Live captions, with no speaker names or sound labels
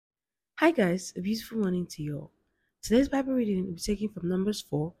Hi guys, a beautiful morning to you all. Today's Bible reading will be taken from Numbers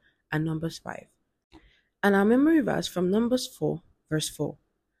 4 and Numbers 5. And our memory verse from Numbers 4, verse 4.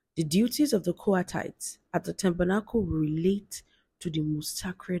 The duties of the Kohathites at the Tabernacle will relate to the most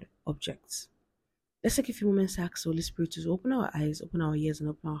sacred objects. Let's take a few moments to ask the Holy Spirit to open our eyes, open our ears, and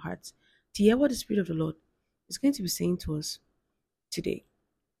open our hearts to hear what the Spirit of the Lord is going to be saying to us today.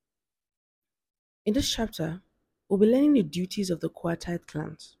 In this chapter, we'll be learning the duties of the Kohathite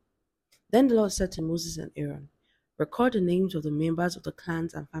clans. Then the Lord said to Moses and Aaron, record the names of the members of the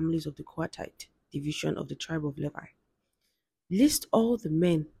clans and families of the Kohathite division of the tribe of Levi. List all the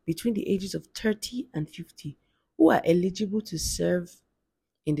men between the ages of 30 and 50 who are eligible to serve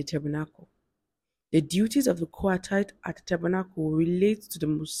in the tabernacle. The duties of the Kohathite at the tabernacle relate to the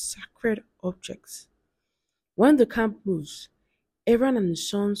most sacred objects. When the camp moves, Aaron and his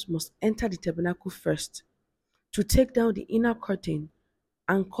sons must enter the tabernacle first to take down the inner curtain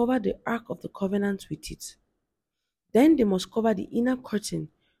and cover the Ark of the Covenant with it. Then they must cover the inner curtain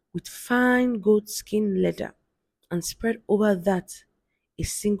with fine goat skin leather and spread over that a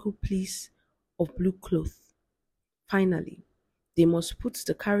single piece of blue cloth. Finally, they must put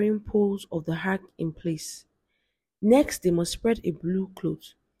the carrying poles of the ark in place. Next, they must spread a blue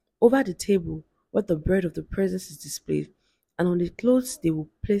cloth over the table where the bread of the presence is displayed, and on the cloths they will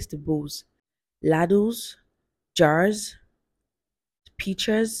place the bowls, ladles, jars,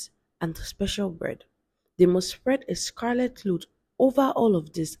 pitchers, and the special bread. They must spread a scarlet cloth over all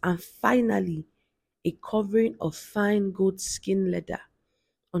of this, and finally, a covering of fine goat skin leather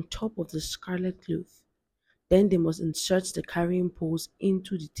on top of the scarlet cloth. Then they must insert the carrying poles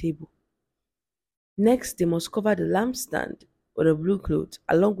into the table. Next, they must cover the lampstand with a blue cloth,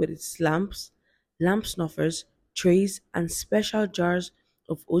 along with its lamps, lamp snuffers, trays, and special jars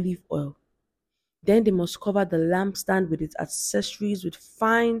of olive oil. Then they must cover the lampstand with its accessories with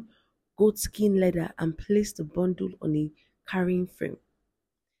fine goatskin leather and place the bundle on a carrying frame.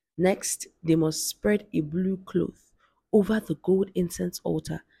 Next, they must spread a blue cloth over the gold incense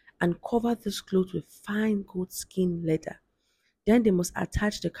altar and cover this cloth with fine goatskin leather. Then they must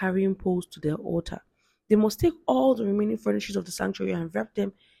attach the carrying poles to the altar. They must take all the remaining furnishings of the sanctuary and wrap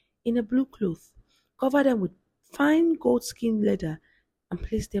them in a blue cloth, cover them with fine goatskin leather, and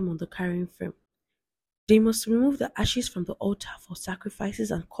place them on the carrying frame. They must remove the ashes from the altar for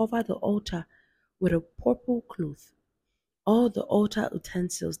sacrifices and cover the altar with a purple cloth. All the altar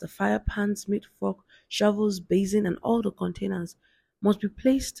utensils, the fire pans, meat fork, shovels, basin, and all the containers must be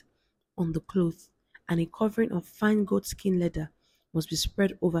placed on the cloth, and a covering of fine goatskin leather must be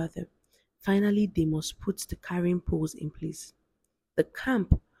spread over them. Finally, they must put the carrying poles in place. The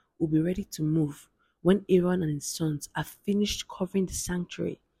camp will be ready to move when Aaron and his sons have finished covering the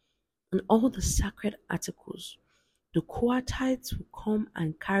sanctuary and all the sacred articles. The Kohathites will come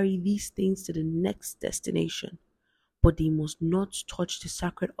and carry these things to the next destination, but they must not touch the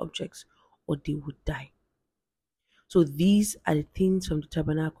sacred objects or they would die. So these are the things from the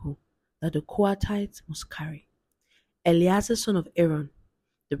tabernacle that the Kohathites must carry. Eleazar, son of Aaron,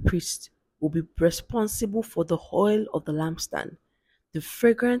 the priest, will be responsible for the oil of the lampstand, the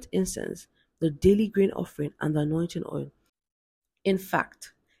fragrant incense, the daily grain offering, and the anointing oil. In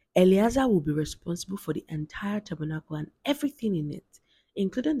fact, Eleazar will be responsible for the entire tabernacle and everything in it,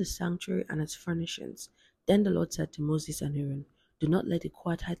 including the sanctuary and its furnishings. Then the Lord said to Moses and Aaron, do not let the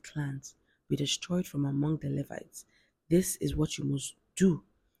Kohathite clans be destroyed from among the Levites. This is what you must do,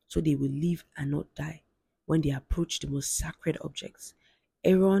 so they will live and not die when they approach the most sacred objects.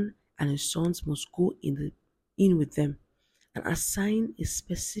 Aaron and his sons must go in with them and assign a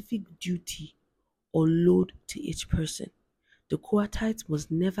specific duty or load to each person. The Kohathites must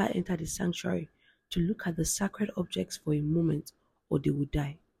never enter the sanctuary to look at the sacred objects for a moment or they will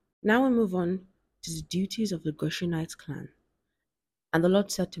die. Now we move on to the duties of the Gershonite clan. And the Lord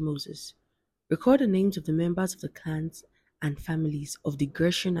said to Moses, record the names of the members of the clans and families of the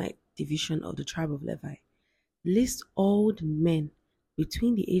Gershonite division of the tribe of Levi. List all the men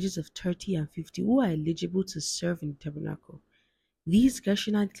between the ages of 30 and 50 who are eligible to serve in the tabernacle. These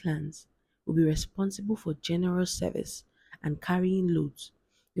Gershonite clans will be responsible for general service and carrying loads.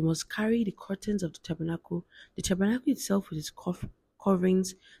 They must carry the curtains of the tabernacle itself with its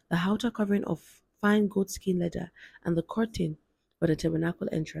coverings, the outer covering of fine goatskin leather, and the curtain for the tabernacle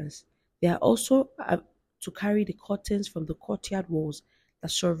entrance. They are also to carry the curtains from the courtyard walls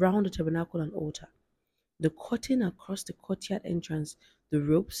that surround the tabernacle and altar, the curtain across the courtyard entrance, the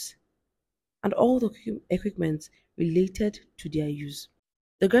ropes, and all the equipment related to their use.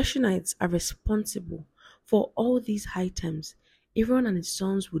 The Gershonites are responsible for all these items. Aaron and his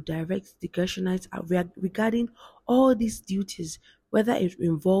sons will direct the Gershonites regarding all these duties, whether it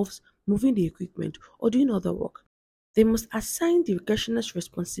involves moving the equipment, or doing other work. They must assign the Gershoners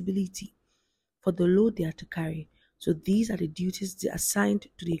responsibility for the load they are to carry. So these are the duties they assigned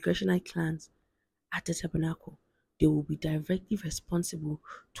to the Gershonite clans at the tabernacle. They will be directly responsible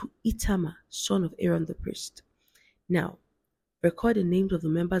to Itamar, son of Aaron the priest. Now, record the names of the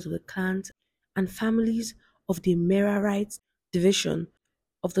members of the clans and families of the Merarite division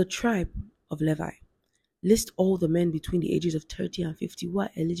of the tribe of Levi. List all the men between the ages of 30 and 50 who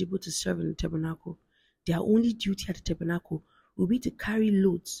are eligible to serve in the tabernacle. Their only duty at the tabernacle will be to carry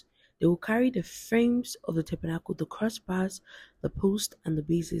loads. They will carry the frames of the tabernacle, the crossbars, the posts, and the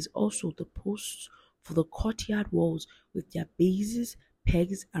bases, also the posts for the courtyard walls with their bases,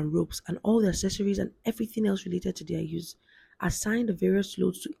 pegs, and ropes, and all the accessories and everything else related to their use. Assign the various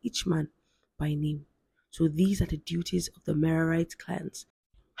loads to each man by name. So these are the duties of the Merarite clans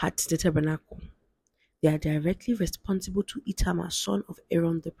at the tabernacle. They are directly responsible to Itamar, son of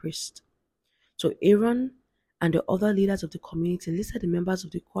Aaron the priest. So Aaron and the other leaders of the community listed the members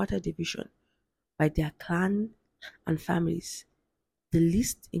of the Kohatite division by their clan and families. The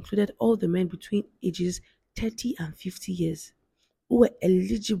list included all the men between ages 30 and 50 years who were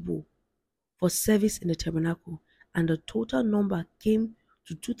eligible for service in the tabernacle, and the total number came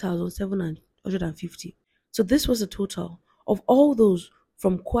to 2,750. So this was the total of all those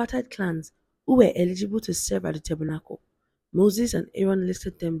from Kohathite clans who were eligible to serve at the tabernacle. Moses and Aaron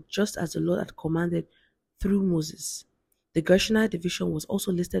listed them just as the Lord had commanded through Moses. The Gershonite division was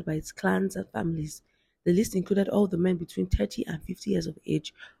also listed by its clans and families. The list included all the men between 30 and 50 years of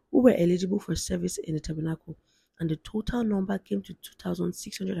age who were eligible for service in the tabernacle, and the total number came to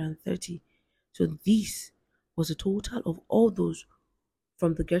 2,630. So this was the total of all those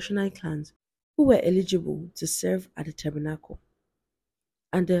from the Gershonite clans who were eligible to serve at the tabernacle.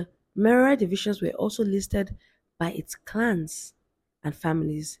 And the Merari divisions were also listed by its clans and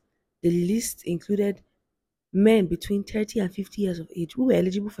families. The list included men between 30 and 50 years of age who were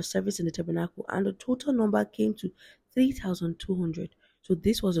eligible for service in the tabernacle, and the total number came to 3,200. So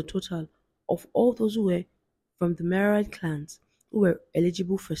this was a total of all those who were from the Merari clans who were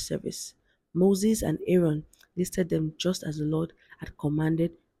eligible for service. Moses and Aaron listed them just as the Lord had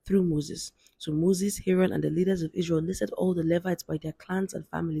commanded through Moses. So Moses, Aaron, and the leaders of Israel listed all the Levites by their clans and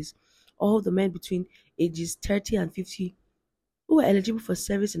families, all the men between ages 30 and 50 who were eligible for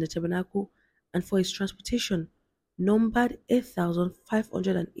service in the tabernacle and for its transportation, numbered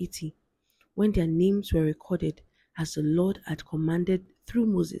 8,580 when their names were recorded as the Lord had commanded through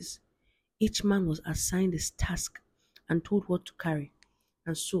Moses. Each man was assigned his task and told what to carry,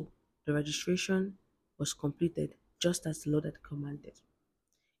 and so the registration was completed just as the Lord had commanded.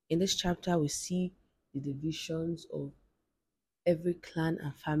 In this chapter, we see the divisions of every clan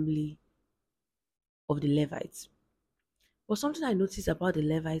and family of the Levites. But something I noticed about the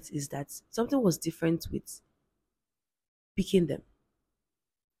Levites is that something was different with picking them.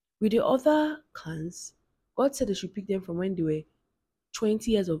 With the other clans, God said they should pick them from when they were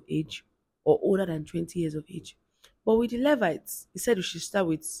 20 years of age or older than 20 years of age. But with the Levites, He said we should start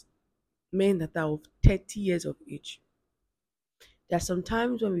with men that are of 30 years of age. There are some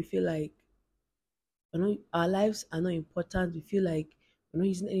times when we feel like our lives are not important. We feel like we're not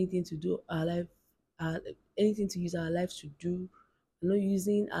using anything to do our life, uh, anything to use our lives to do. We're not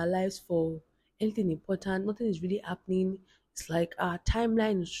using our lives for anything important. Nothing is really happening. It's like our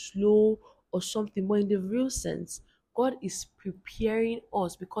timeline is slow or something. But in the real sense, God is preparing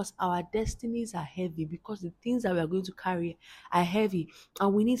us because our destinies are heavy, because the things that we are going to carry are heavy,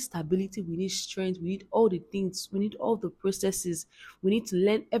 and we need stability, we need strength, we need all the things, we need all the processes, we need to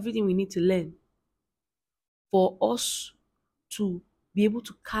learn everything we need to learn for us to be able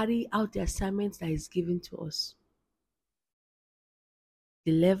to carry out the assignments that is given to us.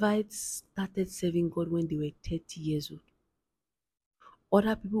 The Levites started serving God when they were 30 years old.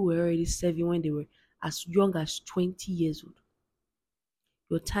 Other people were already serving when they were as young as 20 years old.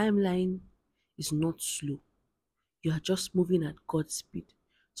 Your timeline is not slow. You are just moving at God's speed.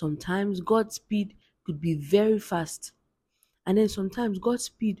 Sometimes God's speed could be very fast, and then sometimes God's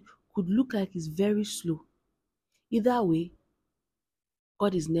speed could look like it's very slow. Either way,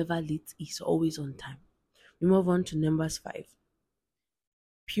 God is never late, He's always on time. We move on to Numbers 5.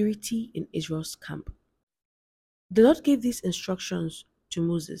 Purity in Israel's camp. The Lord gave these instructions to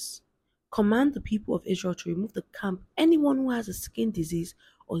Moses. Command the people of Israel to remove the camp anyone who has a skin disease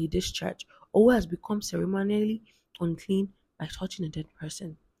or a discharge, or who has become ceremonially unclean by touching a dead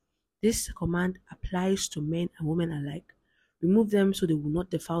person. This command applies to men and women alike. Remove them so they will not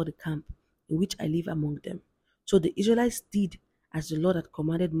defile the camp in which I live among them. So the Israelites did as the Lord had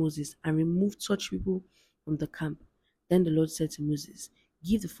commanded Moses and removed such people from the camp. Then the Lord said to Moses,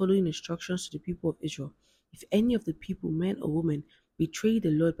 Give the following instructions to the people of Israel. If any of the people, men or women, betray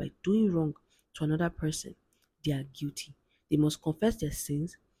the Lord by doing wrong to another person, they are guilty. They must confess their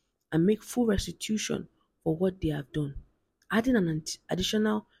sins and make full restitution for what they have done, adding an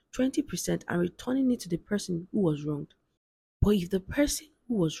additional 20% and returning it to the person who was wronged. But if the person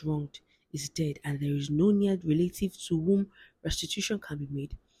who was wronged is dead and there is no near relative to whom restitution can be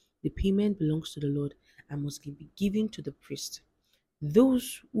made, the payment belongs to the Lord and must be given to the priest.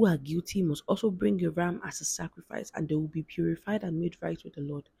 Those who are guilty must also bring a ram as a sacrifice, and they will be purified and made right with the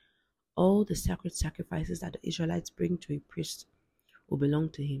Lord. All the sacred sacrifices that the Israelites bring to a priest will belong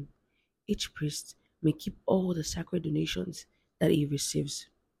to him. Each priest may keep all the sacred donations that he receives.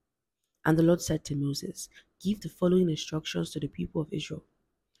 And the Lord said to Moses, give the following instructions to the people of Israel.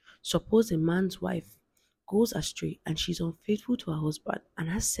 Suppose a man's wife goes astray and she is unfaithful to her husband and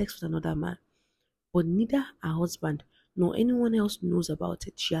has sex with another man, but neither her husband nor anyone else knows about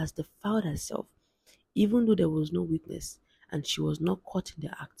it. She has defiled herself, even though there was no witness and she was not caught in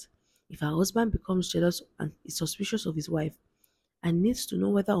the act. If her husband becomes jealous and is suspicious of his wife and needs to know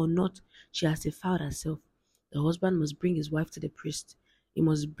whether or not she has defiled herself, the husband must bring his wife to the priest. He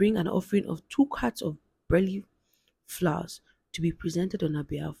must bring an offering of 2 quarts of barley flowers to be presented on her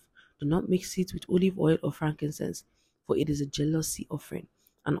behalf. Do not mix it with olive oil or frankincense, for it is a jealousy offering,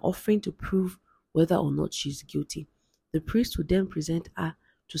 an offering to prove whether or not she is guilty. The priest will then present her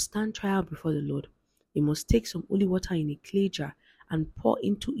to stand trial before the Lord. He must take some holy water in a clay jar and pour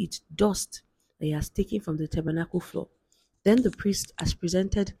into it dust that he has taken from the tabernacle floor. Then the priest has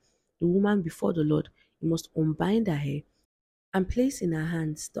presented the woman before the Lord. He must unbind her hair and place in her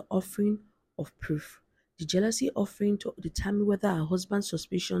hands the offering of proof, the jealousy offering to determine whether her husband's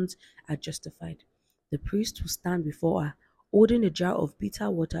suspicions are justified. The priest will stand before her, holding a jar of bitter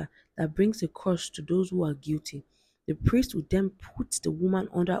water that brings a curse to those who are guilty. The priest will then put the woman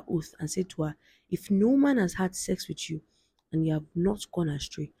under oath and say to her, if no man has had sex with you, and you have not gone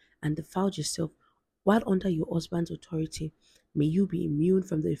astray and defiled yourself while under your husband's authority, may you be immune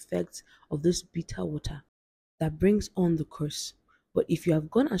from the effects of this bitter water that brings on the curse. But if you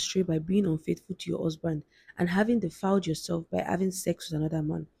have gone astray by being unfaithful to your husband and having defiled yourself by having sex with another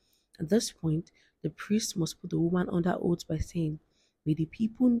man, at this point, the priest must put the woman under oath by saying, may the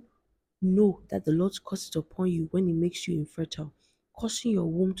people know that the Lord's curse is upon you when he makes you infertile, causing your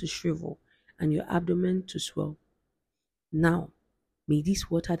womb to shrivel and your abdomen to swell. Now, may this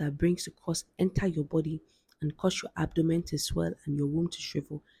water that brings the curse enter your body and cause your abdomen to swell and your womb to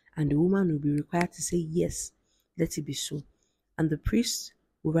shrivel, and the woman will be required to say, yes, let it be so. And the priest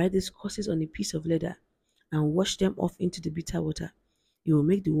will write these curses on a piece of leather and wash them off into the bitter water. He will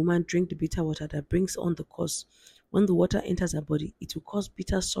make the woman drink the bitter water that brings on the curse. When the water enters her body, it will cause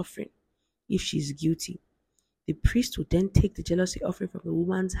bitter suffering if she is guilty. The priest will then take the jealousy offering from the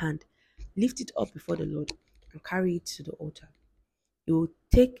woman's hand, lift it up before the Lord, and carry it to the altar. He will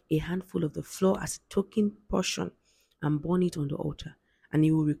take a handful of the flour as a token portion and burn it on the altar, and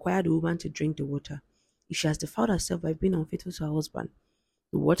he will require the woman to drink the water. If she has defiled herself by being unfaithful to her husband,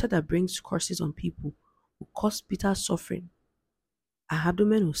 the water that brings curses on people will cause bitter suffering. Her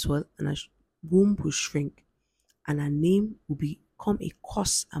abdomen will swell and her womb will shrink, and her name will become a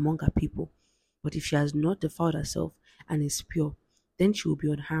curse among her people. But if she has not defiled herself and is pure, then she will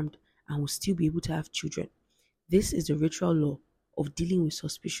be unharmed and will still be able to have children. This is the ritual law of dealing with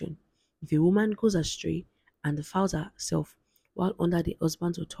suspicion. If a woman goes astray and defiles herself while under the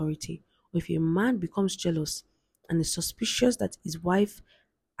husband's authority, or if a man becomes jealous and is suspicious that his wife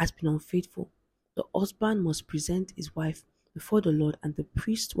has been unfaithful, the husband must present his wife before the Lord, and the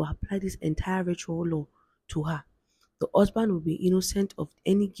priest will apply this entire ritual law to her. The husband will be innocent of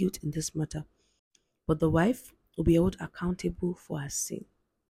any guilt in this matter, but the wife will be held accountable for her sin.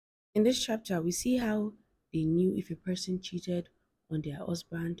 In this chapter, we see how they knew if a person cheated on their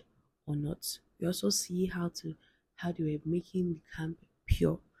husband or not. We also see how they were making the camp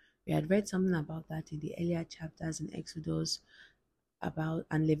pure. We had read something about that in the earlier chapters in Exodus about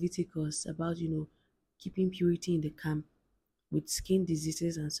and Leviticus about keeping purity in the camp with skin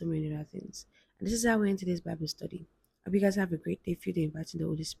diseases and so many other things. And this is how we end today's Bible study. I hope you guys have a great day. Feel the inviting the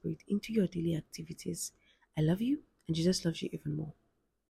Holy Spirit into your daily activities. I love you, and Jesus loves you even more.